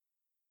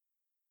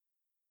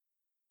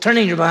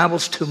Turning your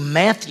Bibles to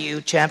Matthew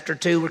chapter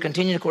 2. We're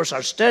continuing, of course,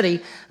 our study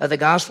of the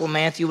Gospel of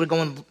Matthew. We're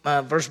going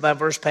verse by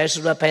verse,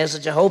 passage by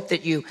passage. I hope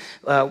that you,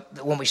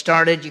 when we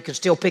started, you can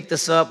still pick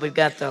this up. We've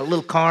got the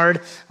little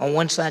card. On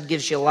one side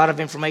gives you a lot of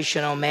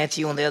information on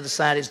Matthew. On the other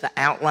side is the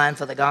outline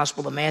for the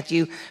Gospel of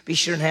Matthew. Be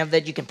sure and have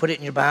that. You can put it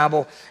in your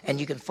Bible and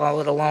you can follow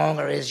it along.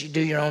 Or as you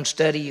do your own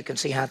study, you can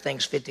see how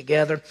things fit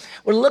together.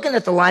 We're looking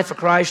at the life of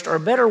Christ, or a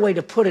better way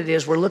to put it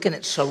is we're looking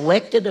at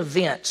selected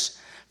events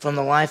from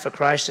the life of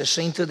Christ as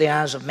seen through the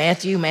eyes of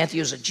Matthew.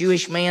 Matthew is a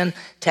Jewish man,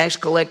 tax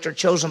collector,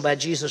 chosen by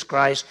Jesus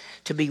Christ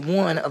to be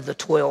one of the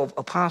 12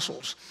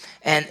 apostles.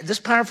 And this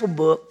powerful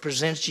book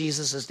presents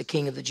Jesus as the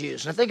King of the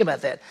Jews. Now think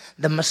about that.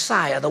 The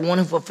Messiah, the one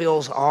who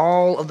fulfills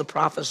all of the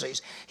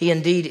prophecies. He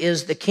indeed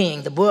is the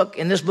King.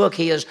 In this book,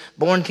 he is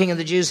born King of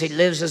the Jews. He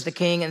lives as the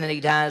King, and then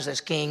he dies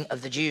as King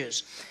of the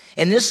Jews.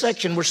 In this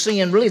section, we're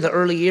seeing really the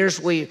early years.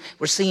 We're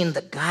seeing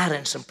the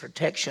guidance and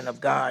protection of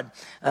God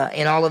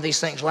in all of these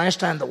things. Last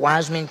time the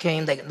wise men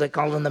came, they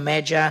called them the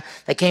Magi.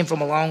 They came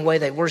from a long way.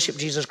 They worshiped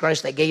Jesus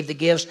Christ. They gave the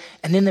gifts,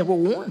 and then they were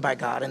warned by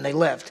God, and they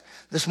left.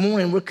 This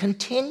morning, we're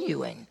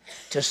continuing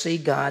to see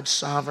God's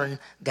sovereign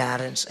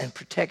guidance and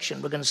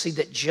protection. We're going to see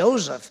that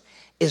Joseph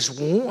is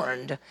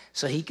warned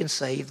so he can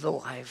save the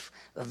life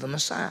of the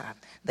Messiah.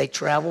 They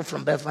travel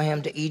from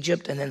Bethlehem to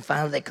Egypt, and then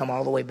finally they come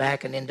all the way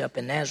back and end up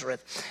in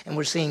Nazareth. And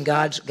we're seeing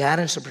God's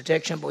guidance and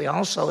protection, but we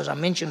also, as I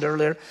mentioned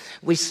earlier,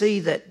 we see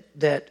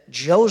that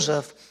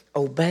Joseph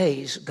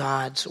obeys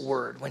God's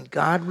word. When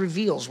God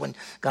reveals, when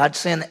God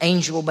sent an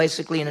angel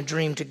basically in a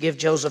dream to give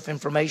Joseph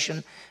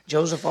information,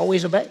 Joseph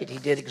always obeyed. He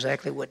did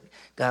exactly what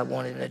God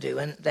wanted him to do.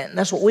 And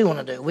that's what we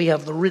want to do. We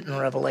have the written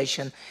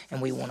revelation,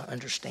 and we want to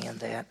understand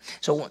that.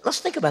 So let's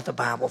think about the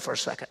Bible for a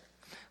second.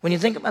 When you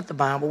think about the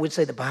Bible, we'd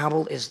say the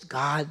Bible is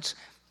God's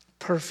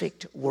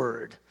perfect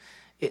word.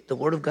 The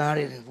word of God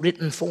in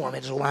written form.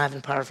 It is alive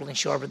and powerful and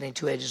sharper than a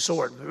two-edged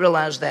sword. We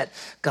realize that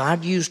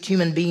God used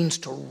human beings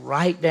to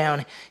write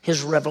down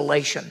his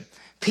revelation.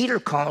 Peter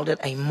called it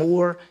a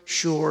more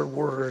sure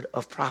word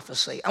of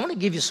prophecy. I want to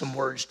give you some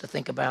words to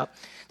think about.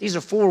 These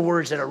are 4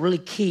 words that are really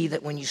key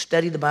that when you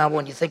study the Bible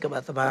and you think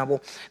about the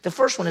Bible. The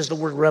first one is the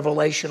word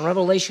revelation.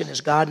 Revelation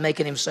is God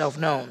making himself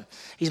known.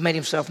 He's made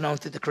himself known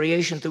through the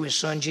creation, through his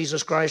son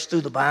Jesus Christ,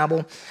 through the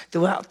Bible.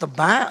 Throughout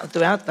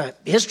the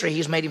history,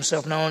 he's made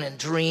himself known in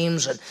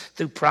dreams and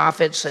through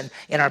prophets. And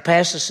in our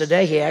passage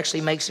today, he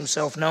actually makes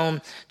himself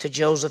known to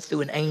Joseph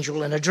through an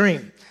angel in a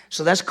dream.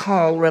 So that's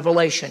called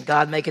revelation,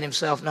 God making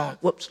himself known.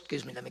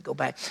 Let me go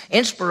back.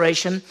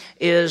 Inspiration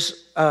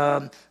is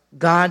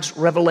God's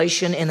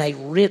revelation in a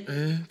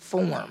written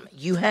form.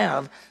 You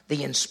have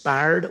the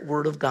inspired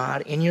word of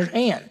God in your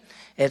hand.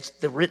 It's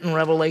the written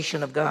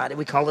revelation of God.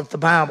 We call it the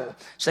Bible.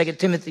 2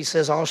 Timothy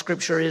says all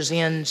scripture is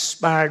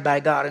inspired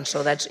by God, and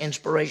so that's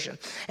inspiration.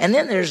 And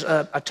then there's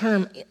a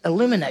term,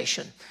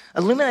 illumination.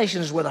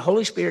 Illumination is where the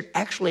Holy Spirit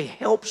actually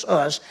helps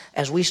us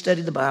as we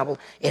study the Bible.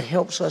 It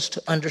helps us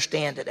to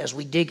understand it as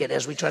we dig it,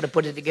 as we try to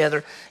put it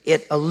together.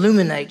 It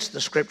illuminates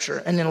the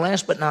scripture. And then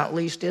last but not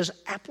least is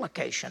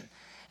application.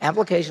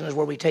 Application is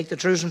where we take the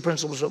truths and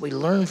principles that we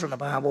learn from the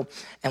Bible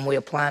and we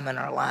apply them in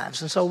our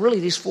lives. And so really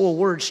these 4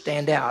 words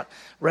stand out.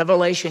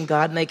 Revelation,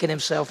 God making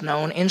himself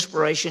known.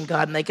 Inspiration,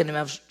 God making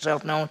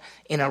himself known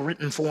in a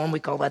written form. We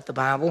call that the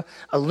Bible.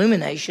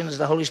 Illumination is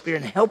the Holy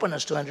Spirit helping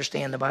us to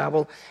understand the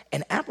Bible.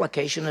 And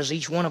application is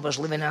each one of us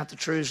living out the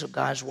truths of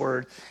God's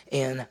word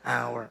in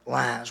our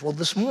lives. Well,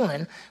 this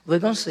morning we're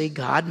going to see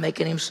God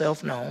making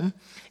himself known.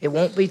 It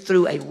won't be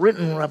through a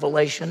written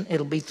revelation.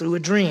 It'll be through a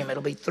dream.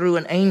 It'll be through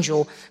an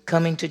angel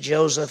coming to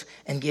Joseph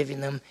and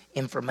giving them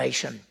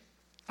information.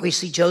 We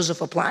see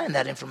Joseph applying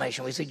that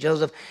information. We see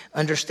Joseph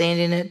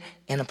understanding it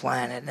and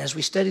applying it. And as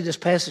we study this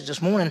passage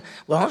this morning,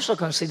 we're also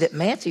going to see that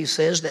Matthew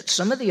says that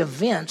some of the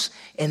events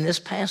in this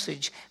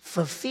passage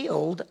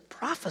fulfilled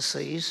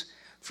prophecies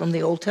from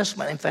the Old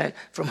Testament. In fact,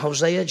 from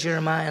Hosea,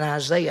 Jeremiah, and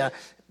Isaiah,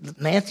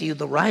 Matthew,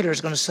 the writer, is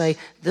going to say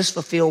this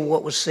fulfilled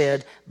what was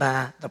said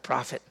by the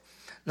prophet.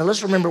 Now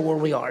let's remember where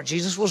we are.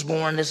 Jesus was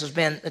born. This has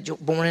been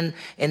born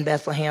in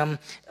Bethlehem,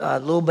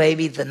 little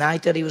baby. The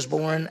night that he was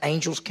born, an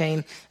angel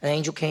came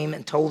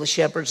and told the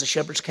shepherds. The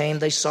shepherds came,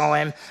 they saw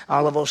him,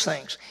 all of those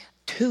things.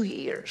 2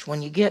 years.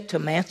 When you get to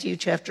Matthew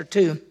chapter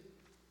 2,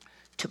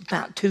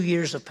 about 2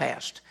 years have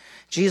passed.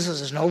 Jesus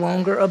is no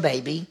longer a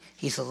baby.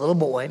 He's a little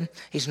boy.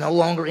 He's no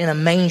longer in a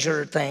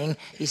manger thing.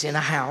 He's in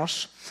a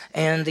house.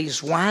 And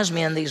these wise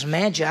men, these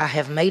magi,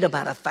 have made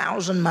about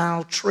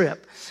 1,000-mile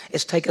trip.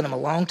 It's taken them a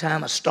long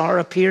time. A star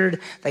appeared.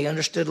 They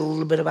understood a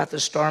little bit about the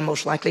star,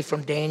 most likely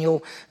from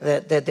Daniel,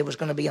 that there was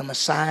going to be a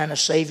Messiah and a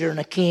Savior and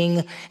a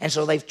King. And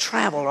so they've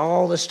traveled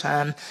all this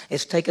time.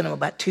 It's taken them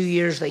about 2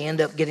 years. They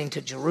end up getting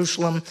to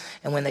Jerusalem.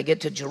 And when they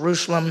get to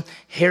Jerusalem,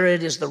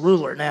 Herod is the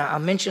ruler. Now, I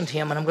mentioned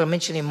him, and I'm going to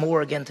mention him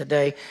more again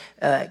today.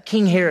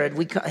 King Herod,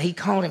 he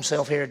called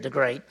himself Herod the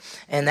Great.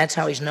 And that's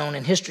how he's known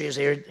in history as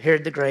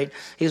Herod the Great.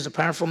 He was a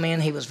powerful powerful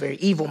man. He was a very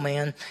evil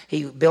man.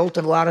 He built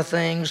a lot of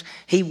things.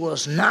 He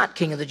was not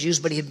king of the Jews,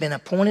 but he had been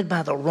appointed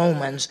by the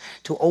Romans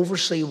to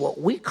oversee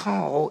what we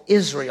call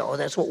Israel.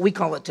 That's what we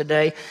call it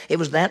today. It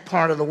was that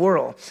part of the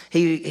world.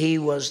 He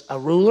was a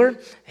ruler.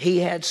 He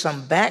had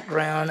some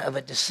background of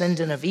a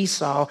descendant of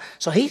Esau,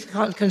 so he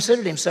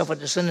considered himself a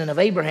descendant of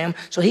Abraham,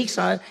 so he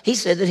said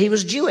that he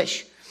was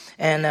Jewish.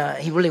 And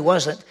he really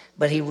wasn't,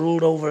 but he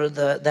ruled over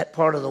that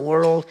part of the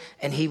world,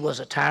 and he was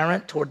a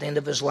tyrant. Toward the end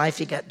of his life,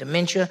 he got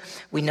dementia.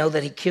 We know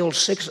that he killed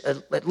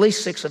at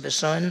least six of his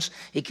sons.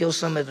 He killed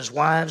some of his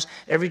wives.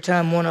 Every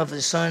time one of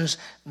his sons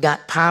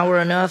got power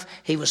enough,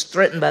 he was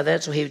threatened by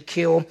that, so he would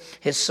kill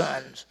his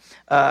sons.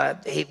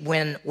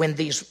 When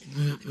these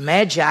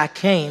magi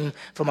came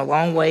from a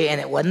long way,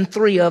 and it wasn't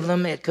three of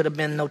them, it could have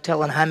been no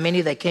telling how many.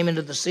 They came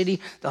into the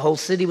city. The whole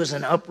city was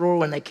in uproar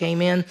when they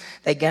came in.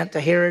 They got to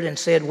Herod and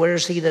said, "Where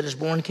is he that is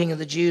born king of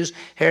the Jews?"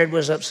 Herod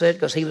was upset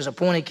because he was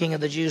appointed king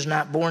of the Jews,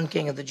 not born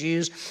king of the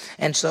Jews.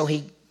 And so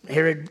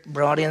Herod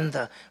brought in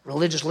the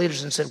religious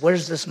leaders and said,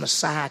 "Where's this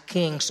Messiah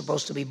king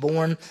supposed to be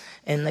born?"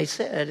 And they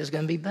said, "It's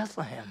going to be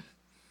Bethlehem."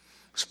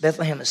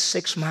 Bethlehem is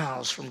 6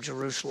 miles from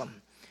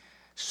Jerusalem.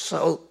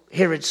 So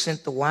Herod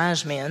sent the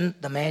wise men,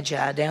 the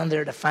magi, down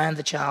there to find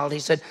the child. He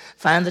said,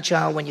 "Find the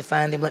child. When you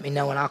find him, let me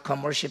know, and I'll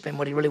come worship him."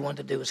 What he really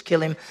wanted to do was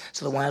kill him.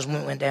 So the wise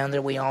men went down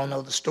there. We all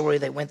know the story.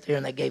 They went there,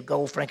 and they gave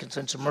gold,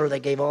 frankincense, and myrrh. They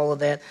gave all of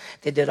that.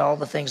 They did all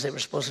the things they were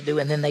supposed to do,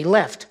 and then they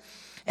left.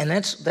 And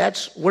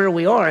that's where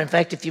we are. In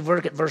fact, if you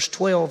look at verse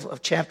 12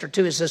 of chapter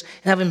 2, it says,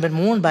 "And having been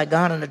warned by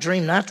God in a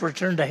dream not to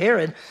return to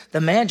Herod, the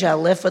Magi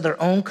left for their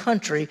own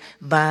country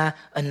by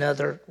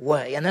another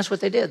way." And that's what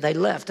they did. They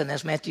left, and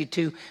that's Matthew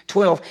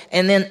 2:12.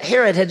 And then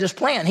Herod had this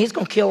plan. He's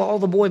going to kill all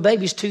the boy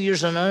babies 2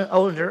 years and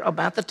older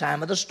about the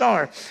time of the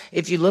star.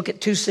 If you look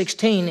at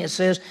 2:16, it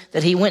says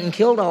that he went and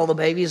killed all the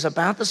babies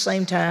about the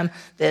same time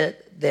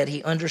that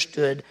he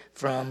understood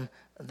from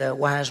the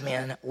wise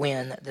men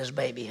when this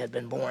baby had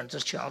been born,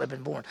 this child had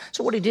been born.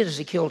 So what he did is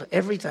he killed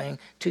everything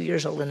 2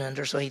 years old and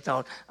under, so he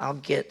thought, "I'll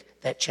get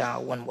that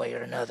child one way or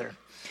another."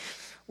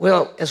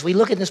 Well, as we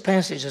look at this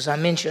passage, as I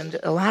mentioned,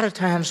 a lot of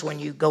times when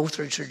you go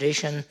through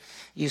tradition,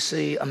 you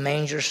see a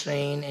manger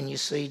scene, and you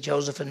see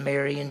Joseph and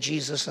Mary and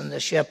Jesus and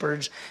the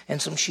shepherds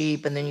and some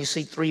sheep, and then you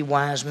see 3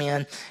 wise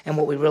men. And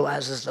what we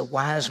realize is the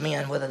wise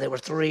men, whether there were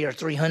 3 or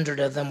 300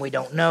 of them, we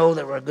don't know.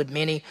 There were a good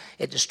many.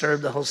 It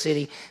disturbed the whole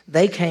city.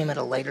 They came at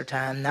a later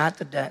time, not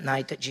the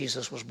night that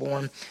Jesus was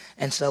born,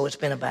 and so it's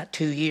been about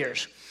 2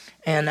 years.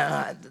 And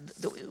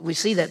we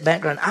see that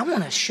background. I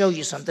want to show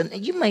you something that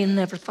you may have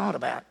never thought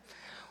about.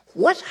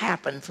 What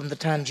happened from the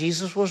time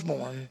Jesus was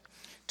born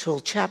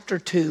till chapter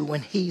 2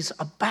 when he's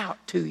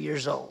about 2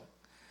 years old?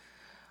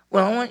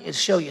 Well, I want you to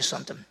show you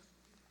something.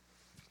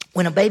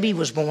 When a baby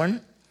was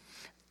born,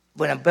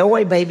 when a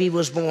boy baby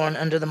was born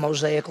under the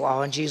Mosaic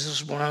law, and Jesus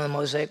was born under the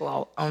Mosaic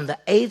law, on the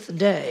 8th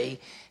day,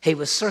 he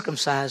was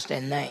circumcised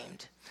and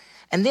named.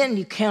 And then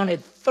you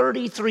counted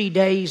 33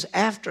 days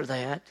after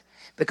that,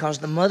 because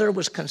the mother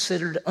was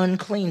considered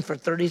unclean for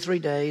 33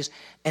 days,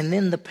 and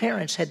then the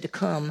parents had to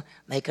come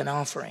make an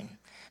offering.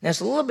 Now, it's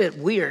a little bit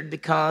weird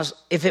because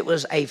if it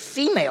was a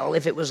female,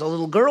 if it was a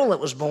little girl that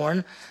was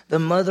born, the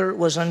mother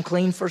was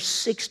unclean for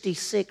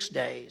 66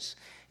 days.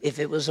 If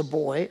it was a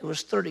boy, it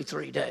was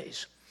 33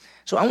 days.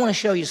 So I want to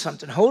show you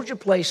something. Hold your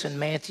place in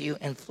Matthew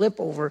and flip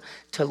over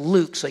to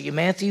Luke. So you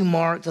Matthew,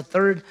 Mark, the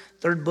third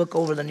book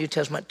over the New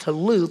Testament, to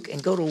Luke,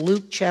 and go to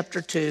Luke chapter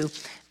 2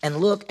 and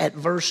look at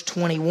verse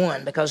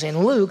 21. Because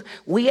in Luke,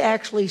 we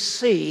actually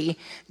see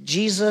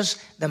Jesus,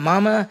 the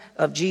mama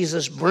of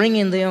Jesus,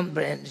 bringing them,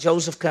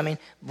 Joseph coming,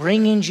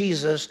 bringing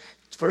Jesus,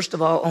 first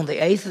of all, on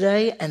the 8th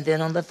day, and then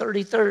on the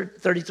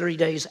 33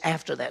 days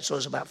after that. So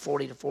it's about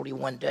 40 to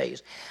 41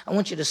 days. I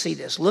want you to see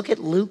this. Look at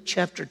Luke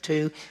chapter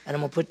 2, and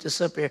I'm going to put this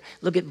up here.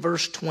 Look at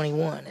verse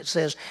 21. It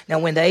says, "Now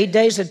when the 8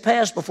 days had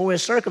passed before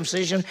his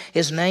circumcision,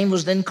 his name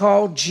was then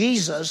called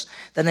Jesus,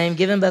 the name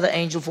given by the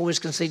angel before he was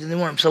conceived in the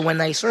womb." So when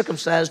they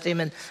circumcised him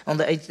and on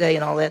the 8th day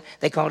and all that,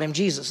 they called him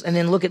Jesus. And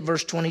then look at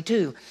verse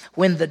 22.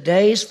 "When the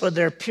days for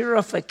their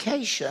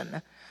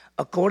purification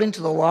according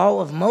to the law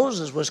of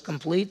Moses was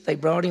complete, they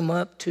brought him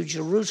up to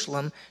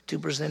Jerusalem to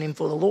present him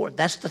for the Lord."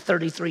 That's the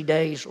 33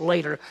 days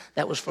later.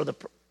 That was for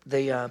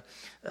the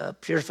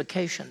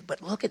purification.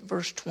 But look at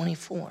verse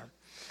 24.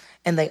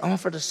 "And they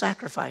offered a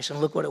sacrifice,"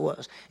 and look what it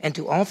was. "And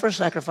to offer a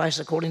sacrifice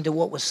according to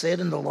what was said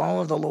in the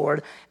law of the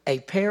Lord, a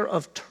pair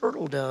of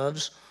turtle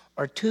doves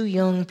or 2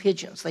 young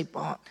pigeons." They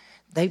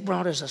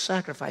brought as a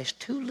sacrifice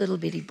 2 little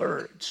bitty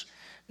birds.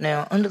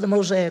 Now, under the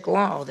Mosaic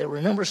law, there were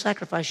a number of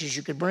sacrifices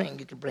you could bring.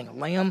 You could bring a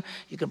lamb,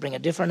 you could bring a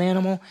different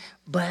animal,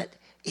 but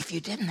if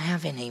you didn't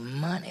have any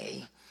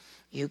money,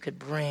 you could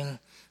bring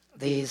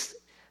this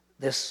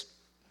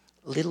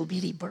little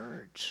bitty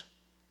birds.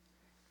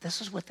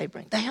 This is what they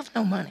bring. They have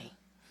no money.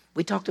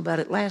 We talked about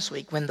it last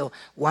week when the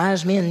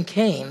wise men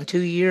came 2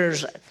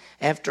 years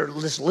after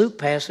this Luke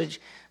passage.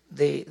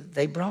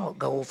 They brought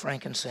gold,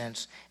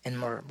 frankincense, and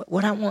myrrh. But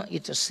what I want you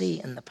to see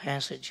in the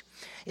passage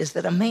is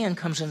that a man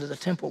comes into the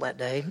temple that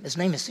day. His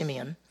name is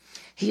Simeon.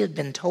 He had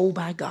been told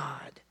by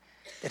God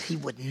that he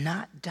would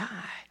not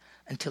die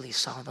until he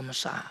saw the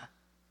Messiah.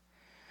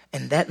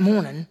 And that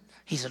morning,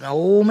 he's an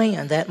old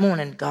man. That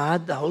morning,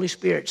 God, the Holy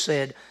Spirit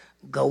said,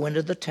 go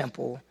into the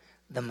temple.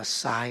 The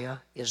Messiah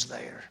is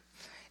there.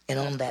 And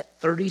on that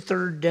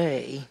 33rd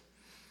day,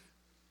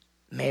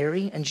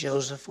 Mary and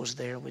Joseph was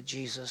there with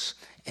Jesus.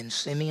 And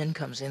Simeon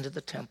comes into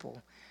the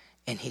temple.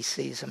 And he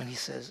sees him and he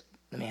says,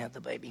 let me have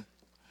the baby.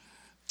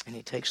 And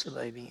he takes the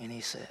baby and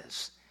he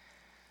says,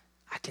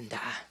 I can die.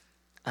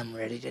 I'm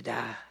ready to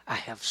die. I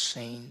have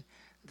seen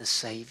the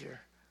Savior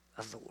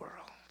of the world.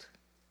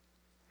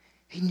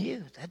 He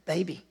knew that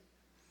baby,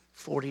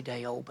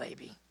 40-day-old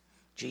baby,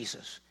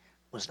 Jesus,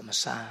 was the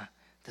Messiah,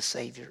 the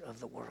Savior of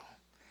the world.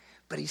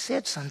 But he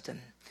said something.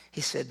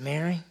 He said,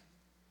 Mary,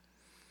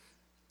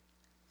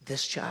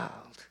 this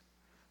child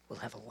will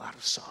have a lot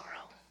of sorrow.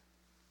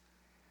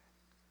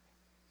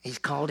 He's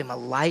called him a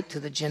light to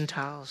the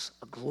Gentiles,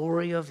 a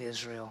glory of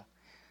Israel,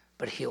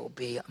 but he'll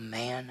be a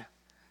man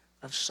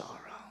of sorrow.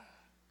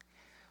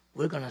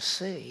 We're going to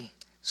see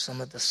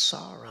some of the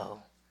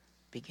sorrow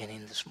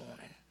beginning this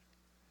morning.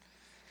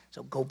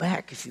 So go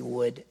back, if you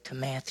would, to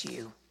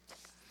Matthew,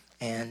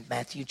 and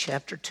Matthew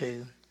chapter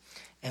 2,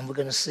 and we're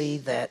going to see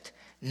that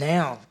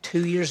now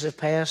 2 years have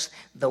passed.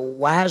 The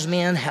wise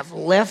men have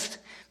left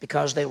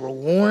because they were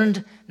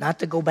warned not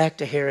to go back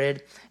to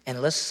Herod.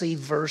 And let's see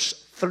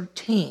verse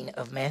 13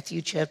 of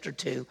Matthew chapter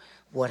 2,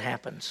 what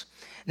happens.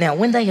 Now,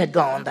 when they had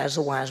gone, as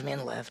the wise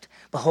men left,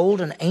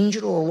 behold, an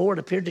angel of the Lord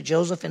appeared to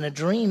Joseph in a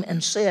dream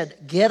and said,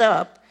 get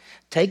up,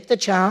 take the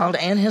child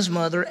and his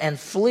mother, and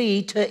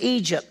flee to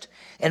Egypt,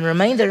 and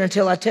remain there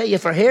until I tell you,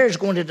 for Herod is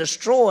going to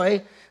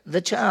destroy the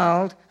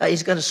child.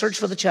 He's going to search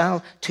for the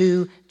child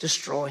to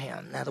destroy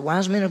him. Now, the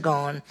wise men are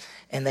gone,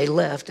 and they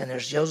left, and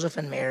there's Joseph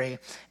and Mary.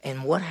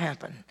 And what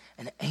happened?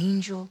 An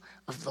angel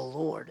of the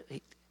Lord,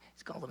 he's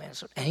called the man,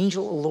 so an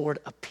angel of the Lord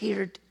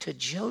appeared to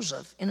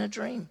Joseph in a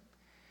dream.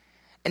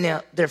 And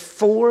now, there are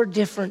 4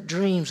 different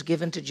dreams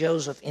given to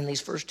Joseph in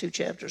these first 2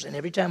 chapters. And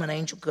every time an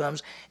angel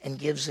comes and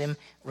gives him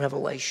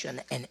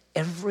revelation, and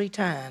every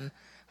time,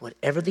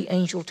 whatever the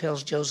angel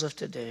tells Joseph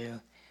to do,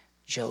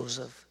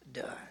 Joseph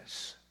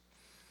does.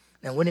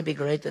 Now, wouldn't it be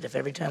great that if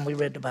every time we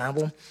read the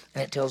Bible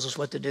and it tells us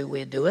what to do,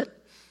 we'd do it?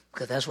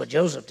 Because that's what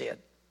Joseph did.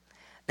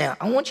 Now,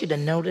 I want you to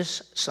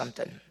notice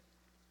something.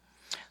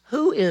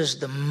 Who is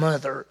the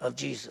mother of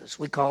Jesus?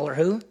 We call her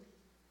who?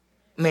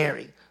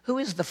 Mary. Who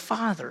is the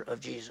father of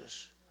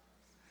Jesus?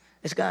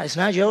 It's God. It's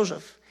not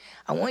Joseph.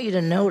 I want you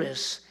to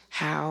notice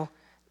how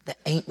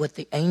what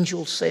the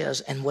angel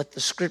says and what the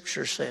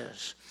scripture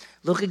says.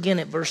 Look again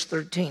at verse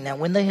 13. Now,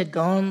 when they had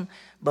gone,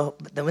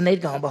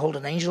 behold,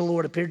 an angel of the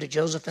Lord appeared to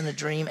Joseph in a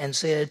dream and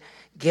said,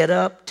 get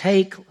up,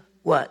 take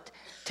what?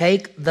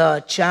 Take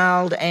the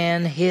child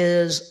and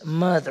his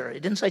mother.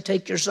 It didn't say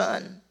take your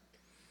son,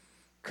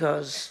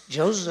 because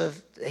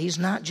Joseph, he's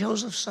not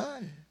Joseph's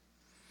son.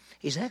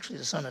 He's actually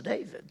the son of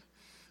David,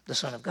 the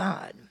son of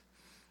God,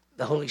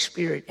 the Holy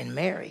Spirit and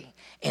Mary.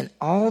 And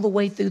all the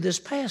way through this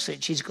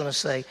passage, he's going to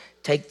say,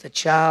 take the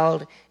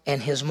child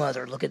and his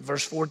mother. Look at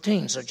verse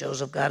 14. So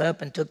Joseph got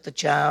up and took the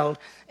child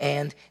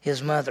and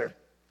his mother.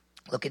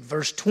 Look at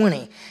verse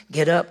 20.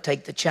 Get up,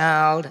 take the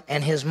child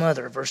and his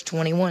mother. Verse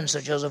 21.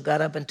 So Joseph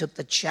got up and took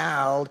the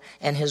child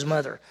and his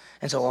mother.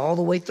 And so all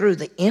the way through,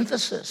 the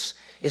emphasis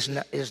is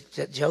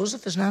that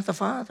Joseph is not the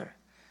father.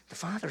 The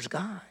father's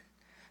God.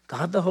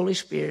 God the Holy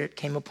Spirit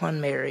came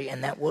upon Mary,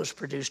 and that was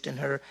produced in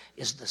her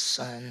is the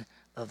Son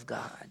of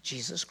God.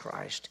 Jesus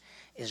Christ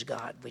is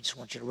God. We just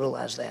want you to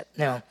realize that.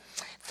 Now,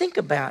 think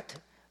about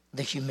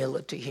the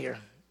humility here.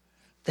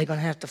 They're going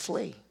to have to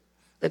flee.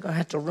 They're going to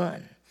have to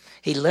run.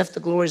 He left the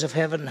glories of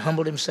heaven and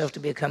humbled himself to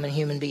become a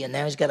human being.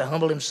 Now he's got to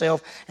humble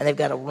himself, and they've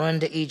got to run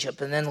to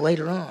Egypt. And then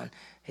later on,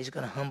 he's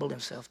going to humble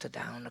himself to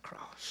die on the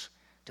cross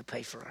to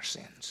pay for our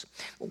sins.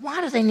 But why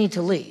do they need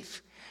to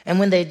leave? And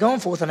when they had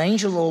gone forth, an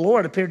angel of the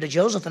Lord appeared to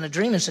Joseph in a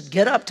dream and said,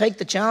 get up, take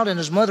the child and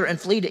his mother and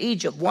flee to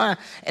Egypt. Why?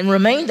 And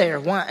remain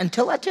there. Why?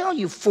 Until I tell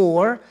you,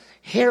 for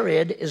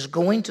Herod is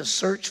going to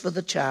search for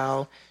the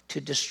child to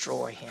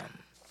destroy him.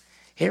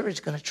 Herod's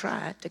going to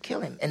try to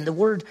kill him. And the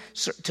word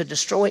to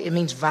destroy, it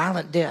means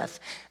violent death.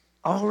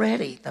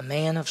 Already the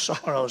man of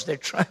sorrows, they're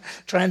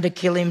trying to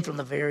kill him from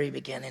the very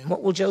beginning.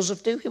 What will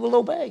Joseph do? He will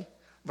obey.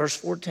 Verse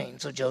 14,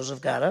 so Joseph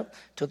got up,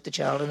 took the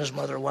child and his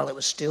mother while it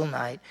was still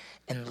night,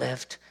 and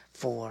left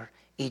for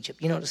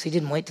Egypt. You notice he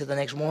didn't wait till the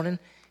next morning.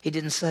 He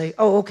didn't say,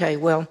 oh, okay,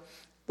 well,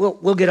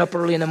 we'll get up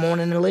early in the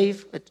morning and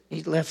leave. But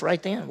he left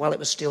right then. While it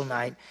was still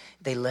night,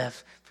 they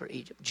left for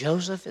Egypt.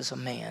 Joseph is a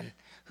man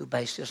who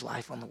based his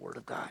life on the Word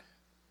of God.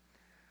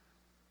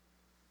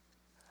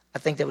 I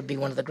think that would be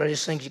one of the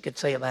greatest things you could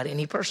say about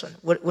any person.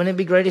 Wouldn't it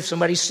be great if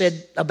somebody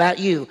said about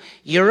you,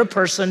 you're a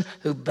person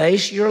who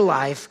based your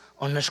life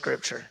on the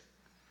Scripture?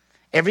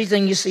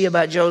 Everything you see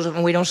about Joseph,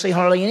 and we don't see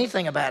hardly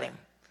anything about him.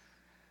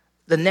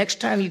 The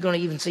next time you're going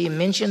to even see him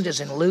mentioned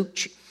is in Luke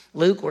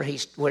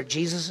where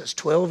Jesus is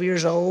 12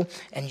 years old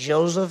and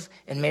Joseph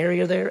and Mary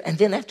are there. And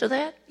then after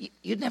that,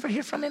 you'd never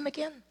hear from him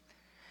again.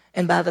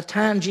 And by the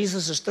time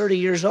Jesus is 30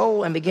 years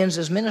old and begins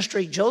his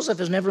ministry, Joseph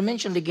is never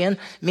mentioned again.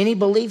 Many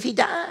believe he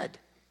died.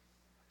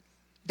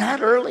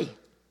 Died early.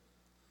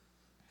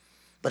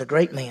 But a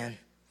great man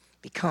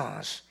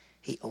because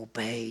he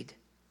obeyed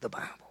the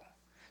Bible.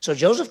 So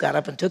Joseph got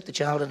up and took the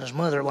child and his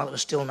mother while it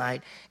was still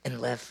night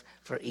and left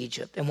for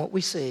Egypt. And what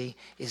we see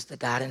is the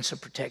guidance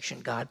of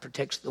protection. God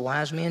protects the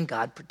wise men.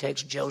 God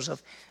protects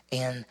Joseph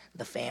and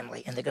the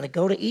family. And they're going to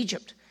go to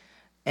Egypt.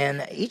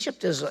 And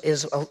Egypt is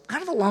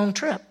kind of a long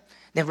trip.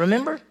 Now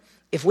remember,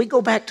 if we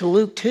go back to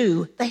Luke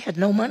 2, they had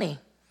no money.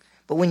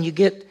 But when you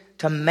get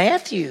to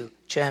Matthew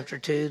chapter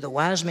 2, the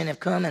wise men have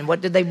come, and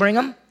what did they bring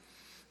them?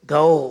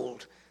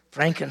 Gold,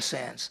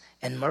 frankincense,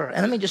 and myrrh.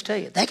 And let me just tell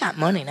you, they got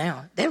money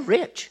now. They're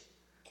rich.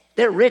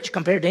 They're rich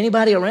compared to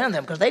anybody around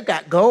them because they've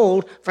got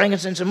gold,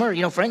 frankincense, and myrrh.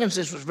 You know,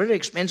 frankincense was very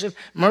expensive.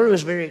 Myrrh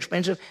was very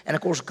expensive. And,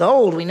 of course,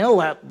 gold, we know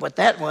what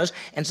that was.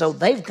 And so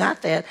they've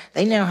got that.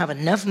 They now have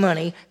enough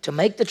money to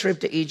make the trip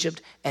to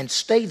Egypt and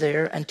stay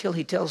there until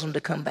he tells them to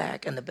come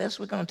back. And the best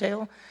we're going to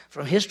tell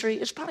from history,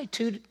 it's probably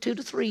 2 to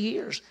 3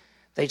 years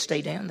they'd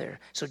stay down there.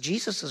 So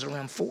Jesus is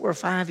around 4 or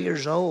 5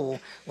 years old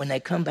when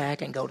they come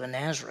back and go to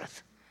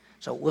Nazareth.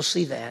 So we'll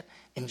see that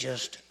in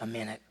just a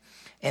minute.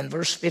 And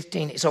verse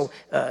 15, so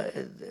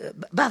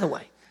by the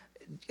way,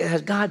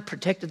 has God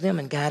protected them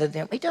and guided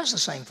them? He does the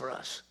same for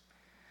us.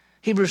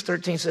 Hebrews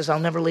 13 says, I'll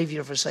never leave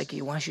you or forsake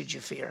you. Why should you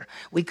fear?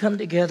 We come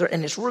together,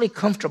 and it's really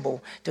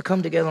comfortable to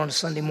come together on a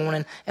Sunday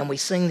morning, and we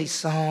sing these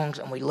songs,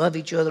 and we love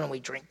each other, and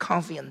we drink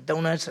coffee and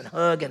donuts and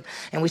hug,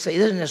 and we say,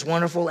 isn't this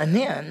wonderful? And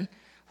then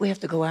we have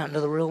to go out into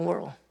the real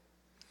world.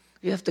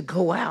 You have to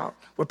go out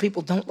where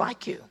people don't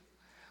like you,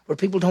 where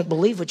people don't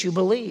believe what you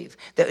believe.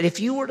 That if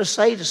you were to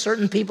say to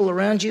certain people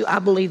around you, I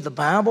believe the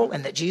Bible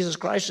and that Jesus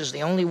Christ is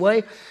the only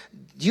way,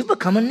 you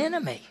become an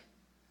enemy.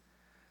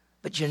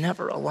 But you're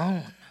never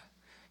alone.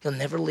 He'll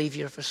never leave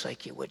you or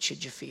forsake you. What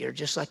should you fear?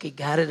 Just like he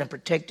guided and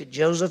protected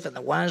Joseph and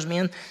the wise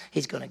men,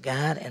 he's going to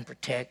guide and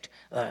protect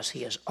us.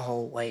 He is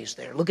always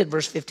there. Look at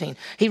verse 15.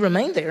 He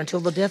remained there until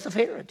the death of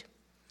Herod.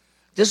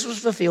 This was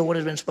fulfilled what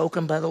had been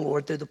spoken by the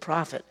Lord through the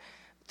prophet,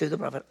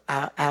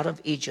 out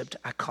of Egypt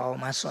I call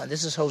my son.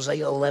 This is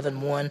Hosea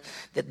 11:1.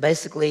 That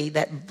basically,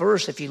 that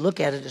verse, if you look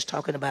at it, is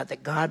talking about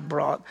that God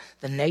brought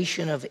the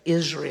nation of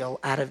Israel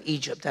out of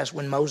Egypt. That's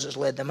when Moses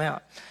led them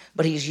out.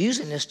 But he's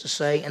using this to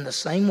say, in the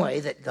same way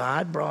that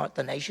God brought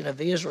the nation of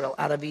Israel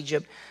out of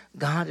Egypt,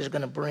 God is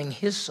going to bring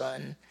his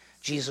son,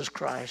 Jesus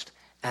Christ,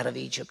 out of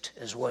Egypt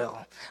as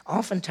well.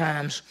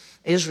 Oftentimes,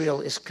 Israel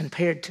is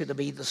compared to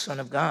be the Son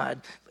of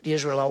God, but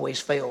Israel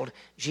always failed.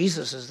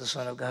 Jesus is the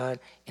Son of God,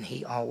 and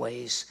he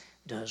always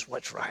does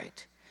what's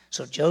right.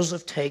 So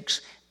Joseph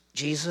takes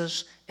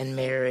Jesus and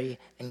Mary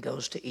and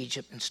goes to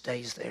Egypt and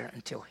stays there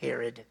until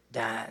Herod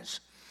dies.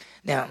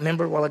 Now,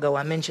 remember a while ago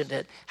I mentioned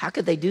it. How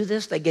could they do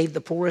this? They gave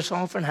the poorest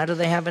offering. How do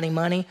they have any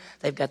money?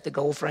 They've got the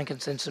gold,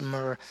 frankincense, and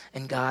myrrh.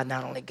 And God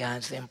not only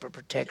guides them, but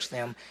protects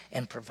them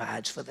and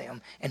provides for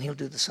them. And he'll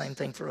do the same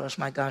thing for us.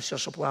 My God shall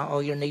supply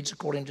all your needs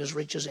according to his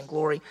riches and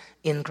glory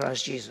in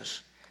Christ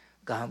Jesus.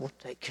 God will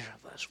take care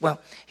of us.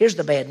 Well, here's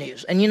the bad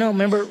news. And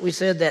remember we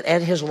said that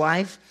at his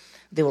life,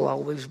 there will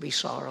always be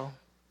sorrow.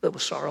 There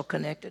was sorrow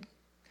connected.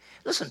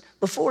 Listen,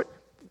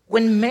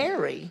 when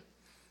Mary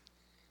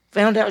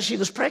found out she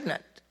was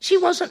pregnant, she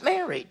wasn't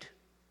married,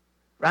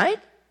 right?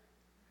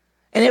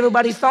 And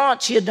everybody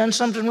thought she had done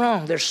something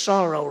wrong. There's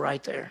sorrow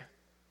right there.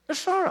 There's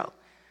sorrow.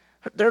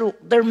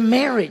 Their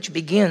marriage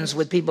begins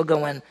with people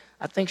going,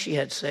 I think she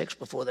had sex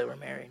before they were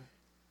married.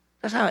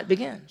 That's how it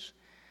begins.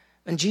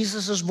 When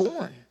Jesus is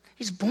born,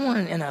 he's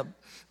born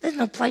there's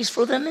no place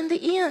for them in the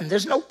inn.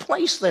 There's no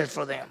place there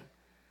for them.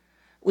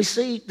 We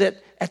see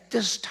that at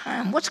this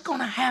time, what's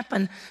going to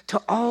happen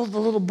to all the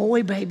little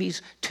boy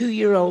babies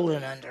 2-year-old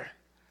and under?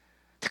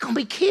 They're going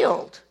to be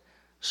killed.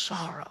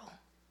 Sorrow.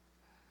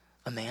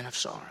 A man of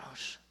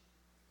sorrows.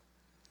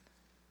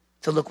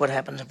 So look what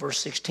happens in verse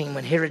 16.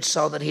 When Herod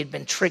saw that he had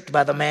been tricked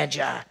by the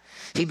Magi,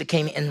 he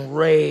became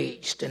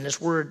enraged. And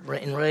this word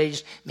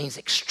enraged means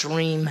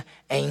extreme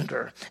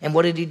anger. And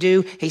what did he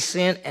do? He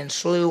sent and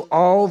slew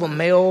all the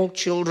male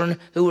children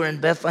who were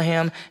in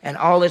Bethlehem and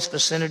all its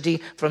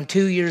vicinity from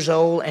 2 years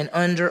old and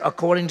under,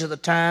 according to the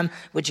time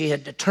which he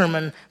had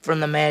determined from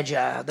the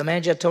Magi. The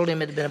Magi told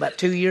him it had been about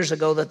 2 years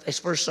ago that they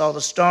first saw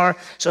the star.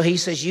 So he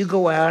says, you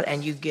go out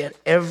and you get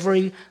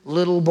every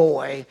little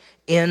boy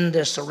in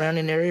the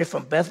surrounding area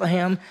from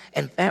Bethlehem.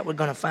 In fact, we're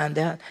going to find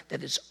out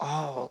that it's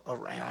all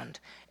around.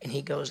 And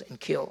he goes and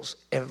kills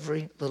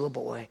every little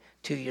boy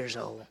 2 years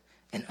old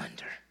and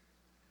under.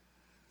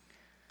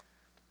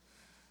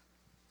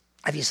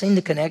 Have you seen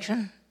the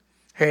connection?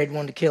 Herod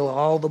wanted to kill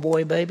all the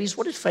boy babies.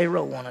 What did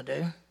Pharaoh want to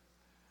do?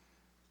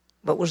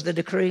 What was the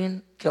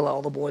decree? Kill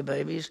all the boy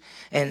babies.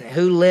 And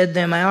who led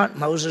them out?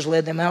 Moses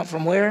led them out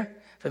from where?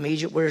 From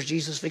Egypt. Where is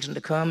Jesus fixing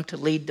to come to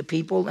lead the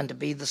people and to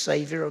be the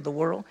Savior of the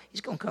world?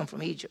 He's going to come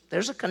from Egypt.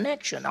 There's a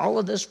connection. All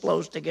of this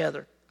flows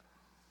together.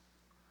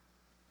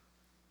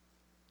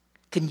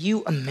 Can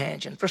you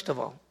imagine? First of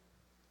all,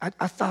 I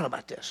thought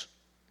about this.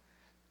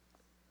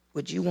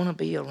 Would you want to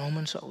be a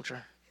Roman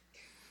soldier?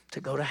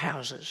 to go to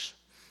houses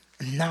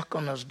and knock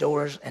on those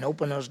doors and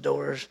open those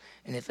doors,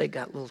 and if they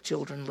got little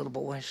children, little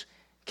boys,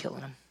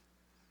 killing them.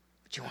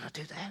 But you want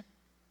to do that?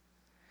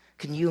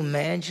 Can you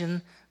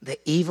imagine the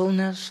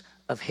evilness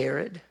of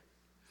Herod?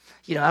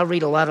 You know, I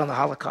read a lot on the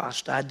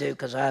Holocaust. I do,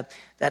 because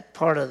that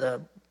part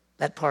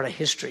of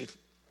history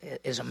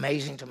is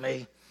amazing to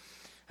me,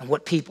 and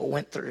what people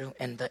went through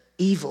and the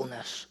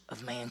evilness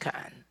of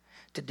mankind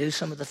to do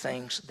some of the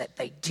things that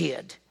they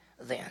did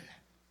then.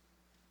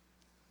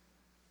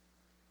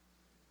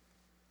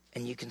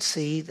 And you can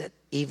see that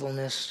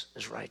evilness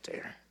is right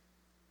there.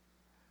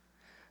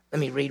 Let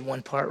me read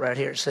one part right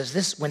here. It says,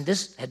 "This, when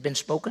this had been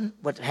spoken,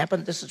 what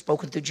happened? This is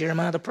spoken through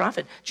Jeremiah the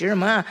prophet.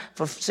 Jeremiah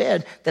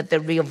said that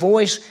there'd be a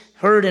voice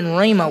heard in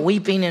Ramah,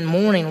 weeping and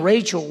mourning,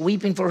 Rachel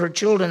weeping for her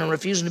children and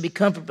refusing to be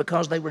comforted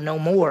because they were no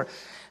more."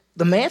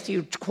 The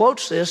Matthew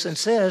quotes this and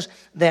says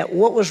that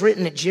what was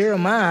written at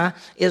Jeremiah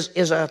is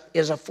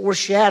a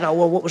foreshadow,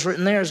 or what was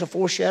written there is a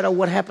foreshadow of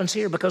what happens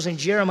here. Because in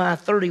Jeremiah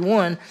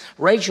 31,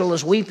 Rachel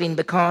is weeping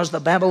because the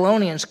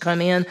Babylonians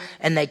come in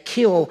and they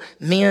kill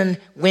men,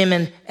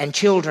 women, and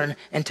children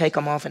and take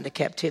them off into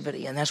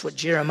captivity. And that's what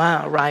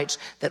Jeremiah writes,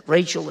 that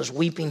Rachel is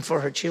weeping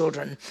for her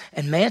children.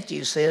 And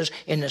Matthew says,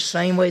 in the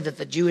same way that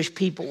the Jewish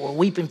people were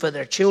weeping for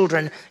their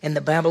children in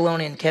the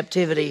Babylonian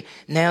captivity,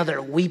 now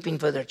they're weeping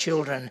for their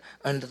children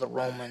under the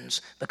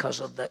Romans because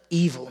of the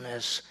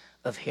evilness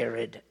of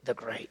Herod the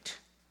Great.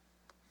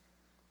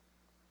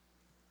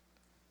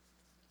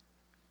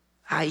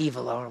 How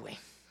evil are we?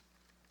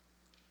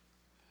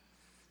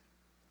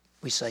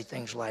 We say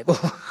things like,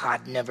 "Well,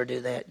 I'd never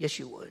do that." Yes,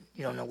 you would.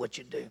 You don't know what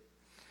you'd do.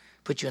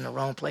 Put you in the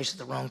wrong place at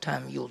the wrong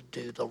time, you'll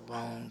do the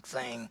wrong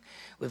thing.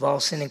 We've all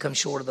sinned and come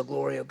short of the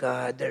glory of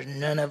God. There's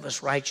none of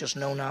us righteous,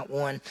 no, not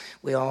one.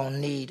 We all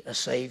need a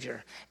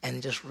Savior.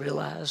 And just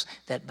realize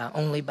that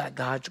only by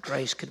God's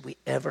grace could we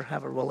ever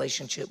have a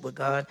relationship with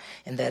God,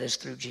 and that is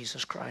through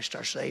Jesus Christ,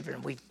 our Savior.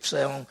 And we've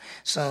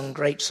sung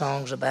great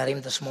songs about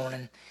Him this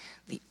morning.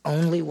 The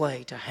only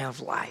way to have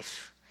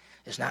life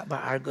is not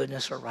by our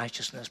goodness or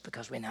righteousness,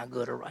 because we're not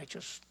good or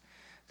righteous.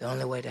 The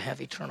only way to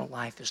have eternal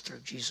life is through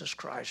Jesus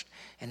Christ,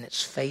 and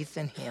it's faith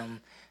in Him,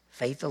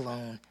 faith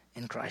alone,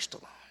 in Christ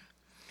alone.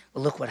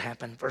 Well, look what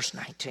happened, verse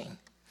 19.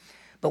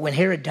 "But when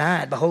Herod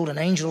died, behold, an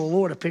angel of the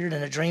Lord appeared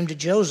in a dream to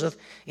Joseph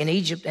in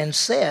Egypt and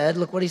said,"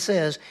 look what he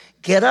says,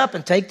 "Get up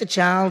and take the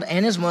child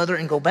and his mother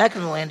and go back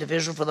into the land of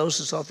Israel, for those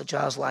who thought the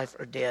child's life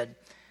are dead."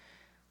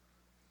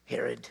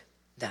 Herod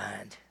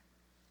died.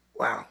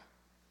 Wow.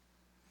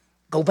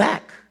 Go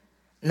back.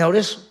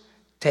 Notice,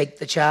 take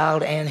the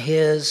child and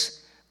his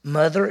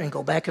mother and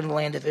go back into the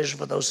land of Israel,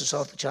 for those who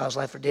saw the child's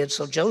life are dead.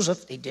 So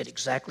Joseph, he did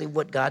exactly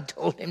what God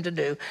told him to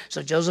do.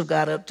 So Joseph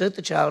got up, took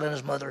the child and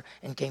his mother,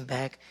 and came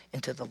back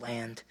into the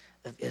land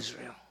of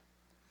Israel.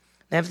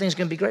 Now everything's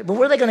going to be great. But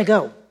where are they going to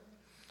go?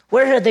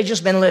 Where had they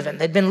just been living?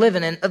 They'd been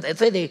living in,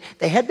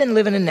 they had been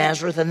living in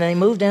Nazareth, and then they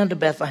moved down to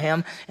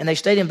Bethlehem, and they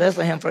stayed in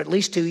Bethlehem for at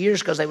least 2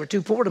 years because they were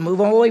too poor to move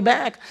all the way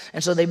back.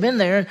 And so they've been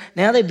there, and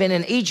now they've been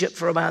in Egypt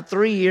for about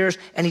 3 years,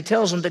 and he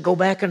tells them to go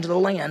back into the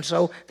land.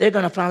 So they're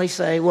going to probably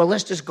say, well,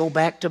 let's just go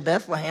back to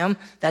Bethlehem.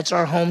 That's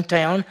our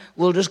hometown.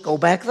 We'll just go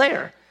back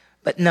there.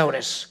 But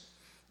notice,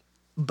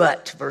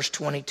 verse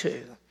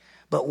 22,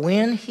 "But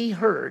when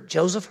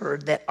Joseph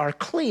heard that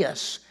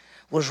Archelaus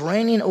was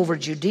reigning over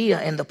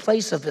Judea in the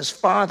place of his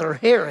father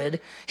Herod,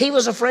 he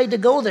was afraid to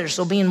go there.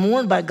 So being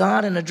warned by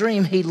God in a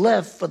dream, he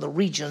left for the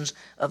regions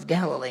of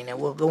Galilee." Now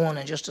we'll go on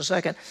in just a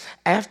second.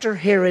 After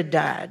Herod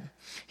died,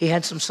 he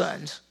had some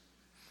sons.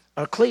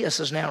 Archelaus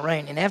is now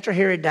reigning. After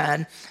Herod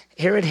died,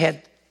 Herod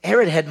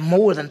had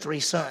more than 3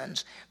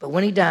 sons. But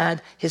when he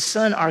died, his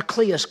son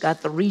Archelaus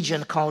got the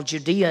region called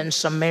Judea and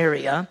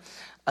Samaria.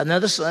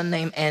 Another son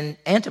named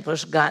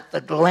Antipas got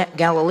the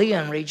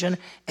Galilean region,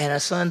 and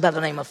a son by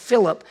the name of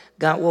Philip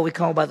got what we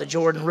call by the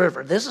Jordan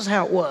River. This is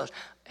how it was.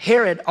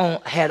 Herod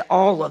had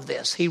all of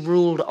this. He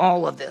ruled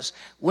all of this.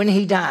 When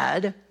he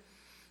died,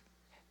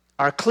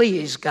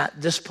 Archelaus got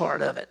this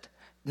part of it.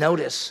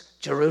 Notice,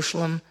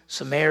 Jerusalem,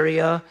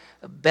 Samaria,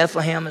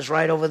 Bethlehem is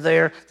right over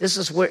there. This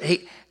is where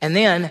and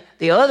then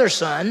the other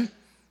son,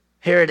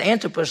 Herod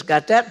Antipas,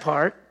 got that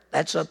part.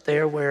 That's up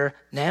there where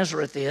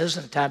Nazareth is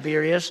and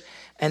Tiberias.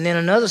 And then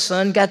another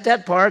son got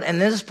that part, and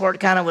this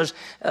part kind of was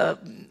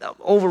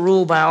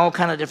overruled by all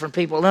kind of different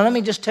people. Now, let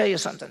me just tell you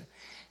something.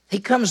 He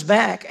comes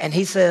back, and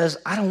he says,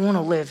 I don't want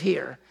to live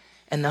here.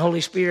 And the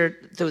Holy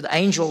Spirit, through the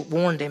angel,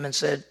 warned him and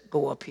said,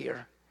 go up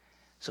here.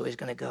 So he's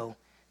going to go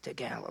to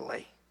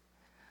Galilee.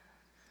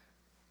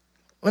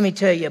 Let me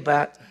tell you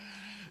about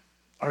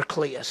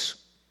Archelaus.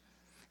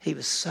 He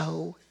was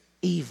so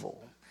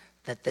evil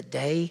that the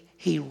day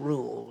he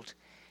ruled,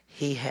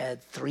 he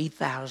had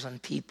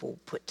 3,000 people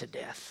put to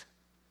death.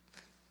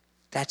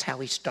 That's how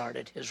he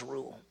started his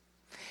rule.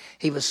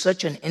 He was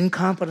such an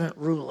incompetent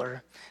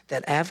ruler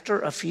that after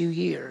a few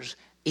years,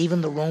 even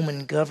the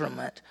Roman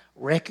government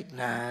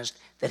recognized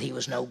that he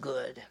was no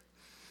good.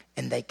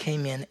 And they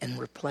came in and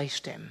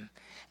replaced him.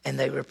 And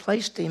they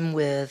replaced him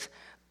with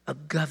a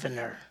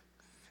governor.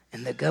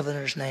 And the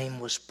governor's name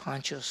was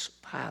Pontius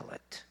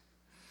Pilate.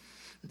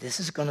 This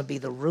is going to be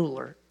the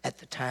ruler at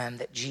the time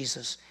that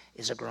Jesus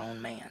is a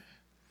grown man.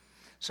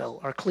 So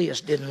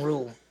Archelaus didn't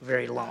rule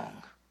very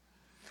long.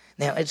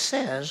 Now it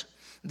says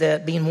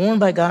that being warned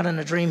by God in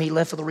a dream, he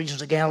left for the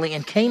regions of Galilee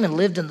and came and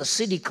lived in the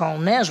city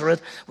called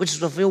Nazareth, which is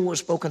fulfilled what was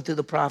spoken through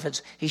the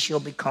prophets. He shall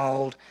be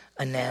called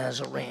a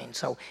Nazarene.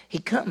 So he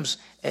comes,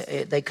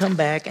 they come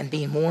back and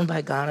being warned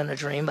by God in a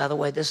dream. By the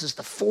way, this is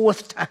the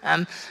fourth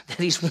time that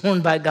he's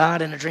warned by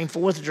God in a dream,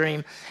 fourth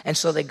dream. And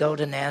so they go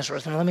to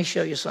Nazareth. And let me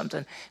show you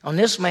something. On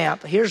this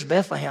map, here's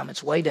Bethlehem.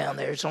 It's way down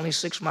there. It's only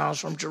 6 miles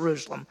from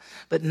Jerusalem.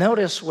 But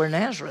notice where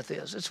Nazareth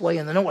is. It's way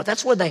in the north.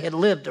 That's where they had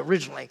lived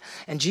originally.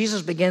 And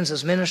Jesus begins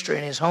his ministry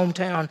in his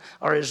hometown,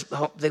 or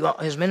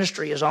his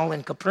ministry is all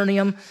in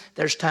Capernaum.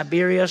 There's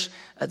Tiberias.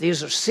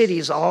 These are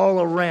cities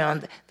all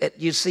around that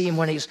you see him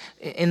when he's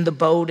in the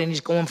boat and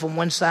he's going from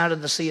one side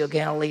of the Sea of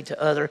Galilee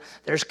to other.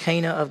 There's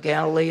Cana of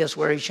Galilee. That's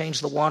where he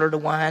changed the water to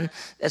wine.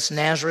 That's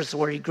Nazareth,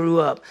 where he grew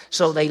up.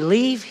 So they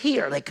leave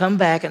here. They come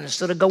back, and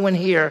instead of going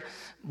here,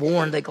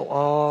 warned, they go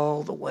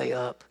all the way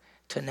up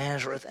to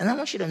Nazareth. And I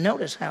want you to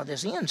notice how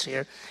this ends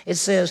here. It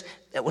says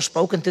that was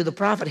spoken through the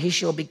prophet, he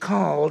shall be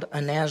called a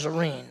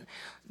Nazarene.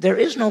 There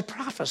is no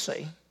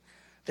prophecy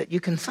that you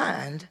can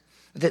find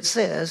that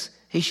says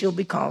he shall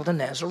be called a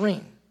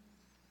Nazarene.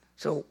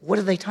 So what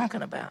are they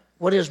talking about?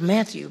 What is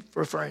Matthew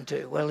referring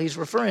to? Well, he's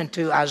referring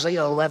to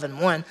Isaiah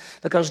 11:1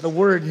 because the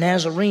word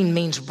Nazarene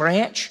means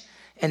branch.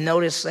 And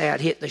notice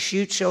that the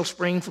shoot shall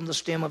spring from the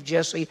stem of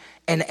Jesse,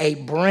 and a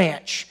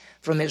branch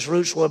from his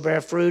roots will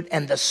bear fruit,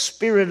 and the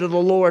Spirit of the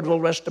Lord will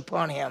rest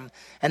upon him.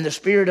 And the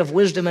Spirit of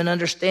wisdom and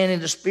understanding,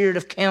 the Spirit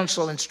of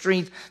counsel and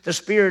strength, the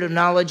Spirit of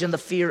knowledge and the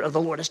fear of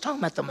the Lord. It's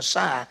talking about the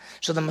Messiah.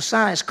 So the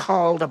Messiah is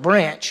called a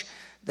branch.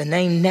 The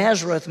name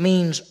Nazareth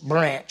means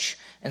branch.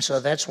 And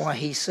so that's why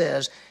he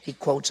says, he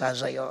quotes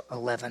Isaiah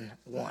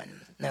 11:1.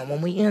 Now,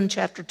 when we end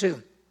chapter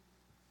 2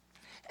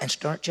 and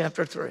start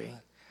chapter 3,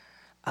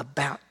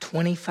 about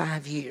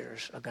 25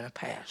 years are going to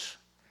pass.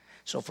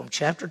 So from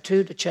chapter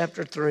 2 to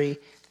chapter 3,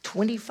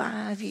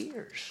 25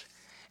 years.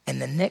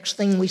 And the next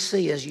thing we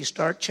see as you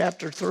start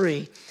chapter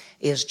 3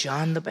 is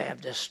John the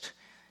Baptist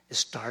has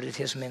started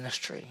his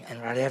ministry.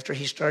 And right after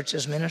he starts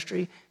his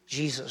ministry,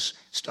 Jesus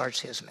starts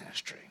his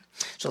ministry.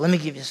 So let me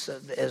give you,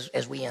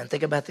 as we end,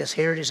 think about this.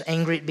 Herod is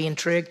angry at being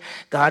tricked.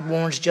 God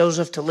warns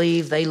Joseph to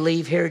leave. They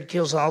leave. Herod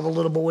kills all the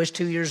little boys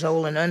 2 years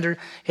old and under.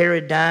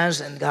 Herod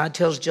dies, and God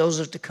tells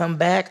Joseph to come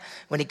back.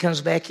 When he comes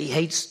back, he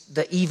hates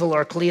the evil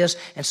Archelaus,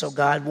 and so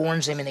God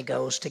warns him, and he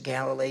goes to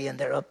Galilee, and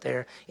they're up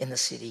there in the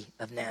city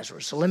of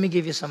Nazareth. So let me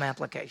give you some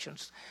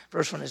applications.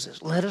 First one is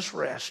this. Let us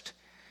rest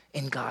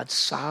in God's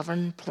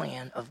sovereign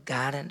plan of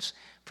guidance,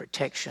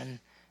 protection,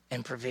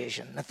 and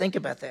provision. Now think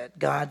about that.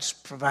 God's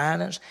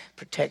providence,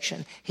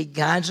 protection. He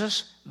guides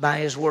us by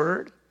his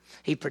word.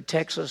 He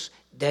protects us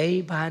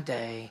day by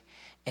day,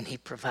 and he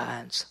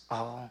provides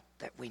all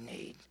that we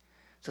need.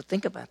 So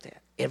think about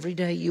that. Every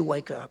day you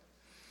wake up,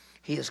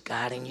 he is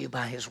guiding you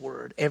by his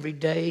word. Every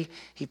day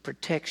he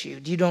protects you.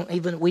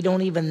 We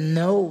don't even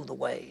know the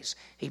ways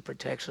he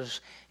protects us,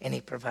 and he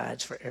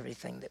provides for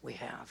everything that we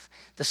have.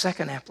 The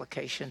second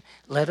application,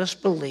 let us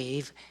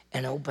believe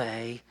and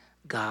obey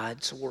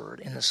God's word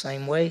in the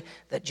same way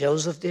that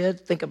Joseph did.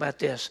 Think about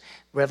this.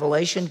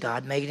 Revelation,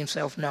 God made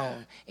himself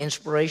known.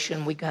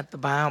 Inspiration, we got the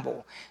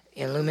Bible.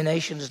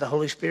 Illuminations, the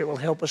Holy Spirit will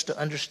help us to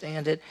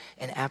understand it.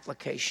 And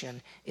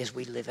application is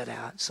we live it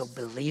out. So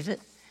believe it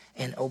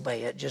and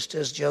obey it. Just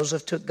as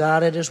Joseph took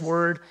God at his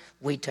word,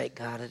 we take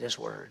God at his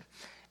word.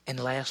 And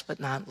last but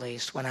not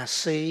least, when I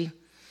see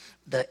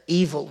the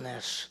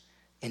evilness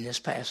in this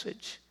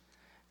passage,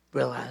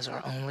 realize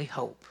our only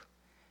hope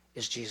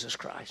is Jesus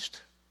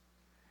Christ.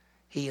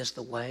 He is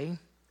the way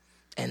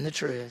and the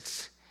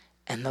truth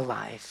and the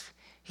life.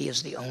 He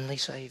is the only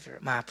Savior.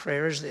 My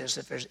prayer is this,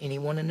 if there's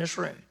anyone in this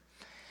room,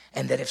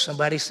 and that if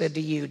somebody said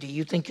to you, do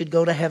you think you'd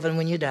go to heaven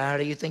when you die? Or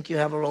do you think you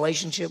have a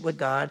relationship with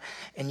God?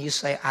 And you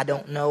say, I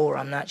don't know, or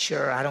I'm not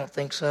sure, I don't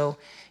think so.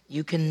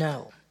 You can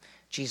know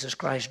Jesus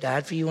Christ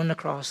died for you on the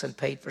cross and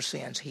paid for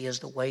sins. He is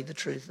the way, the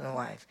truth, and the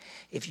life.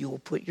 If you will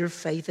put your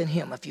faith in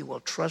him, if you will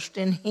trust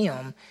in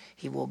him,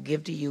 he will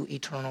give to you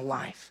eternal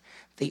life.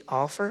 The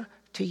offer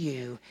to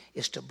you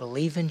is to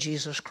believe in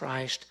Jesus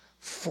Christ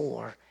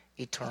for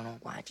eternal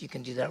life. You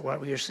can do that right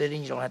where you're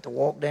sitting. You don't have to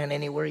walk down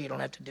anywhere. You don't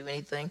have to do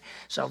anything.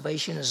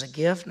 Salvation is a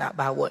gift, not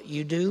by what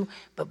you do,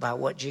 but by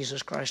what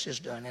Jesus Christ has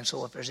done. And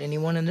so if there's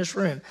anyone in this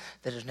room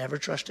that has never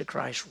trusted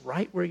Christ,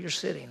 right where you're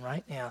sitting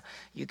right now,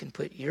 you can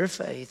put your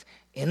faith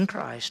in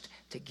Christ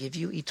to give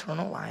you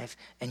eternal life,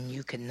 and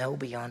you can know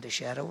beyond a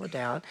shadow of a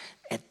doubt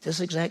at this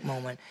exact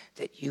moment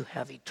that you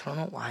have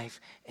eternal life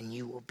and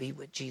you will be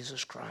with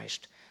Jesus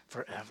Christ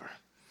forever.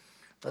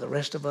 For the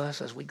rest of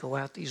us, as we go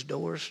out these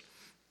doors,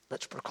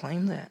 let's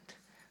proclaim that.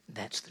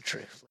 That's the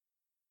truth.